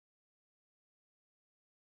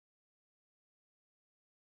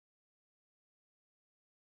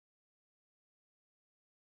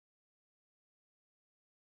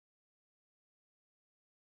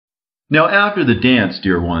Now after the dance,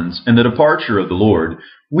 dear ones, and the departure of the Lord,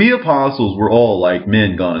 we apostles were all like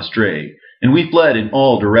men gone astray, and we fled in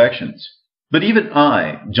all directions. But even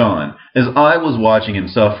I, John, as I was watching him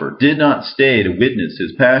suffer, did not stay to witness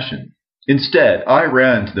his passion. Instead, I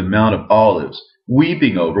ran to the Mount of Olives,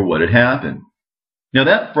 weeping over what had happened. Now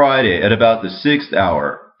that Friday, at about the 6th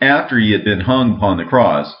hour, after he had been hung upon the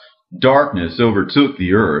cross, darkness overtook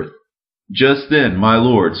the earth. Just then my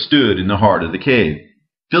Lord stood in the heart of the cave,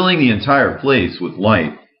 filling the entire place with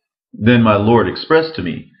light. Then my Lord expressed to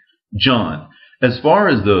me, "John, as far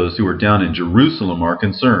as those who are down in Jerusalem are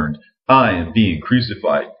concerned, I am being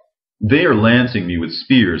crucified. They are lancing me with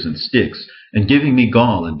spears and sticks, and giving me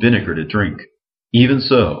gall and vinegar to drink. Even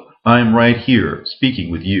so, I am right here speaking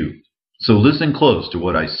with you. So listen close to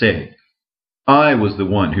what I say. I was the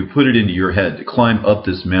one who put it into your head to climb up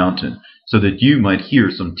this mountain, so that you might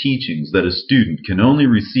hear some teachings that a student can only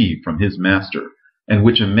receive from his master, and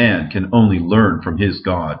which a man can only learn from his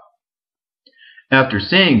God." After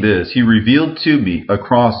saying this, he revealed to me a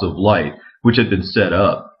cross of light which had been set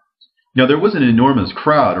up. Now there was an enormous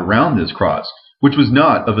crowd around this cross, which was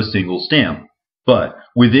not of a single stamp, but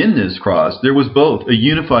within this cross there was both a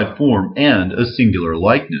unified form and a singular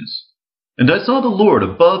likeness. And I saw the Lord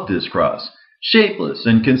above this cross, shapeless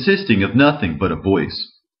and consisting of nothing but a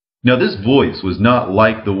voice. Now this voice was not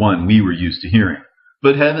like the one we were used to hearing,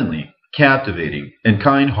 but heavenly, captivating, and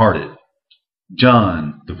kind-hearted.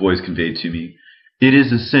 "John," the voice conveyed to me, "it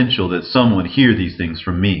is essential that someone hear these things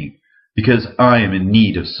from me, because I am in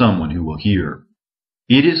need of someone who will hear.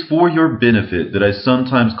 It is for your benefit that I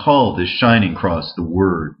sometimes call this shining cross the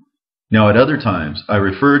Word. Now at other times I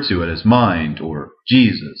refer to it as mind, or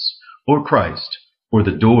Jesus, or Christ, or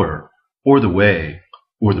the door, or the way,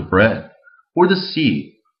 or the bread, or the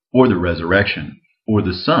seed, or the resurrection, or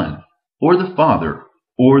the Son, or the Father,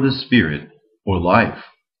 or the Spirit, or life,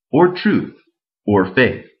 or truth, or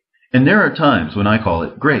faith. And there are times when I call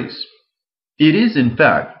it grace. It is, in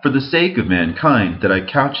fact, for the sake of mankind that I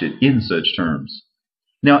couch it in such terms.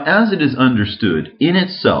 Now, as it is understood in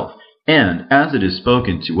itself, and as it is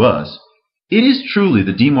spoken to us, it is truly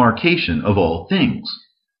the demarcation of all things,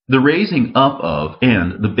 the raising up of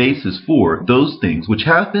and the basis for those things which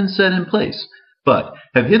have been set in place, but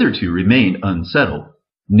have hitherto remained unsettled,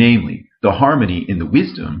 namely, the harmony in the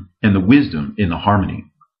wisdom, and the wisdom in the harmony.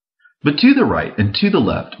 But to the right and to the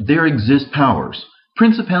left there exist powers,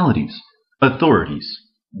 principalities, authorities,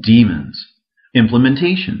 demons,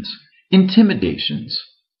 implementations, intimidations,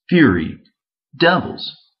 fury,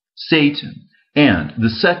 devils, Satan, and the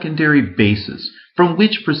secondary basis from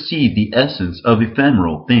which proceed the essence of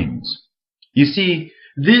ephemeral things. You see,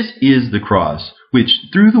 this is the cross which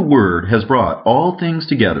through the Word has brought all things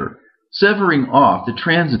together, severing off the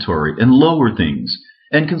transitory and lower things,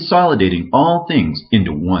 and consolidating all things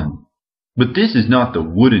into one. But this is not the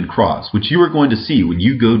wooden cross which you are going to see when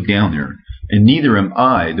you go down there, and neither am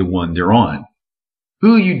I the one thereon,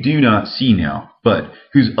 who you do not see now, but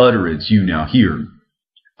whose utterance you now hear.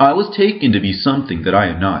 I was taken to be something that I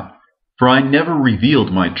am not, for I never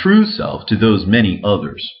revealed my true self to those many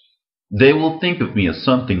others. They will think of me as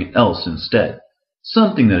something else instead,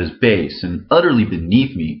 something that is base and utterly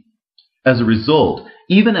beneath me. As a result,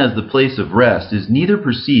 even as the place of rest is neither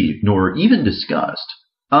perceived nor even discussed,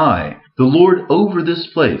 I, the Lord over this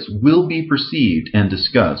place, will be perceived and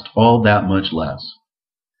discussed all that much less.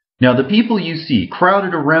 Now the people you see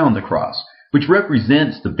crowded around the cross, which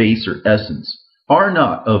represents the baser essence, are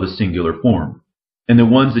not of a singular form, and the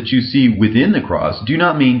ones that you see within the cross do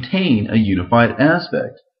not maintain a unified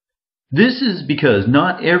aspect. This is because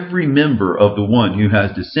not every member of the one who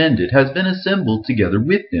has descended has been assembled together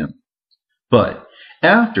with them. But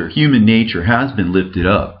after human nature has been lifted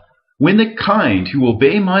up, when the kind who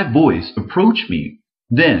obey my voice approach me,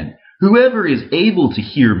 then whoever is able to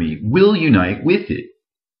hear me will unite with it.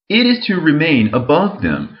 It is to remain above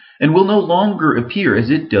them, and will no longer appear as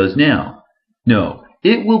it does now. No,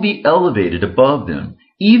 it will be elevated above them,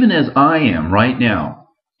 even as I am right now.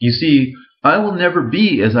 You see, I will never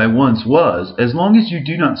be as I once was, as long as you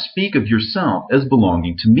do not speak of yourself as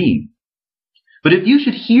belonging to me. But if you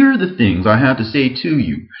should hear the things I have to say to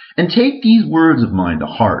you, and take these words of mine to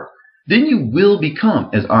heart, then you will become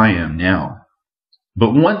as I am now.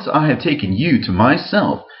 But once I have taken you to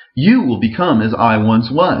myself, you will become as I once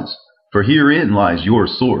was, for herein lies your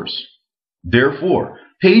source. Therefore,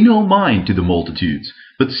 pay no mind to the multitudes,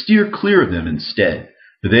 but steer clear of them instead,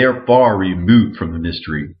 for they are far removed from the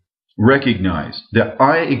mystery. Recognize that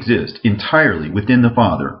I exist entirely within the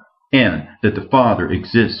Father, and that the Father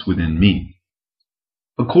exists within me.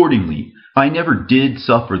 Accordingly, I never did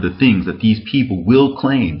suffer the things that these people will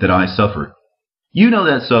claim that I suffered. You know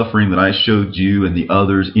that suffering that I showed you and the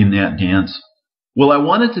others in that dance? Well, I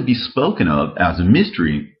want it to be spoken of as a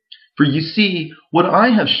mystery. For you see, what I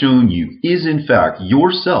have shown you is in fact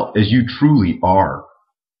yourself as you truly are.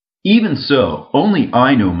 Even so, only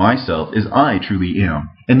I know myself as I truly am,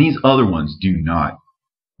 and these other ones do not.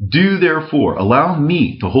 Do therefore allow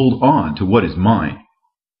me to hold on to what is mine.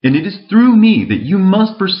 And it is through me that you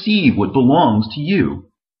must perceive what belongs to you.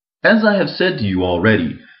 As I have said to you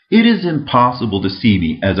already, it is impossible to see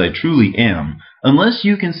me as I truly am, unless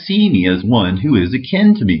you can see me as one who is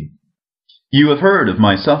akin to me. You have heard of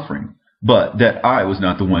my suffering, but that I was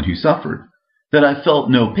not the one who suffered, that I felt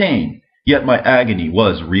no pain, yet my agony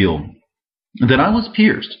was real, that I was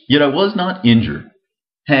pierced, yet I was not injured,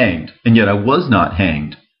 hanged, and yet I was not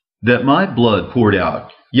hanged, that my blood poured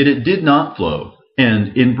out, yet it did not flow,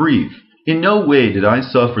 and, in brief, in no way did I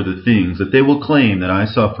suffer the things that they will claim that I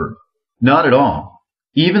suffered. Not at all.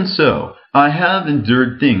 Even so, I have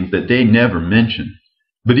endured things that they never mention.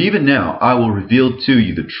 But even now I will reveal to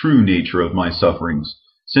you the true nature of my sufferings,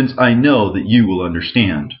 since I know that you will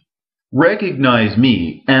understand. Recognize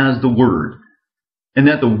me as the Word, and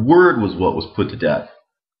that the Word was what was put to death,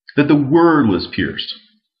 that the Word was pierced,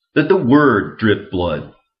 that the Word dripped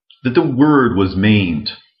blood, that the Word was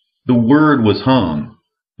maimed, the Word was hung,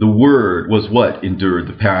 the Word was what endured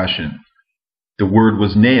the passion, the Word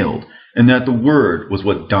was nailed, and that the Word was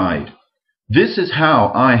what died. This is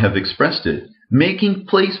how I have expressed it, making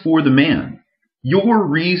place for the man. Your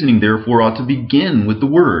reasoning therefore ought to begin with the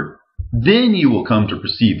Word. Then you will come to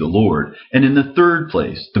perceive the Lord, and in the third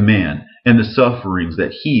place the man, and the sufferings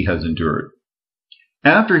that he has endured.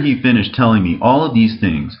 After he finished telling me all of these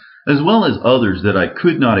things, as well as others that I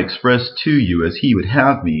could not express to you as he would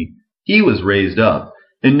have me, he was raised up,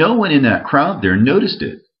 and no one in that crowd there noticed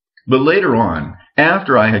it. But later on,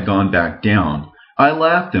 after I had gone back down, I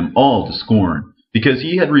laughed them all to scorn, because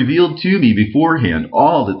he had revealed to me beforehand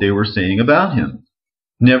all that they were saying about him.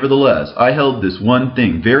 Nevertheless, I held this one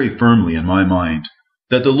thing very firmly in my mind,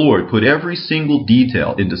 that the Lord put every single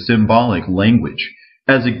detail into symbolic language,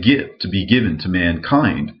 as a gift to be given to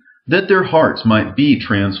mankind, that their hearts might be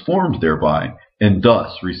transformed thereby, and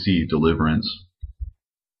thus receive deliverance.